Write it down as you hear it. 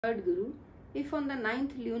Third Guru, if on the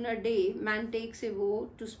 9th lunar day man takes a vow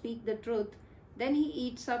to speak the truth, then he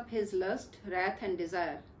eats up his lust, wrath and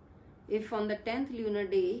desire. If on the 10th lunar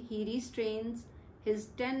day he restrains his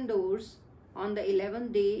 10 doors, on the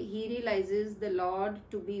 11th day he realizes the Lord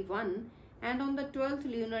to be one, and on the 12th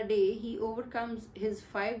lunar day he overcomes his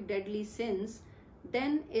 5 deadly sins,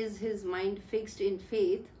 then is his mind fixed in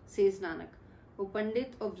faith, says Nanak. O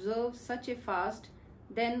Pandit, observe such a fast,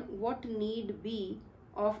 then what need be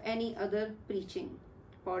of any other preaching?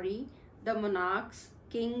 Pauri, the monarchs,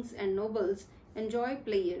 kings and nobles enjoy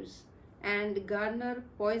pleasures and garner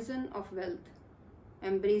poison of wealth.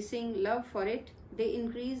 Embracing love for it, they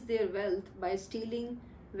increase their wealth by stealing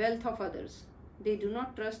wealth of others. They do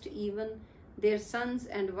not trust even their sons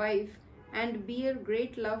and wife and bear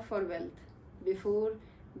great love for wealth. Before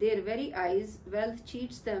their very eyes, wealth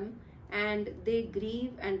cheats them and they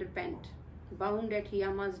grieve and repent. Bound at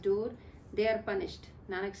Yama's door, they are punished.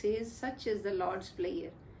 Nanak says, such is the Lord's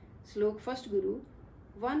pleasure. Slok First Guru,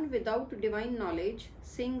 one without divine knowledge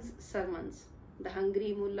sings sermons. The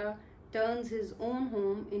hungry mullah turns his own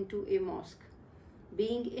home into a mosque.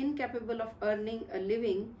 Being incapable of earning a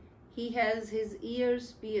living, he has his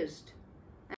ears pierced.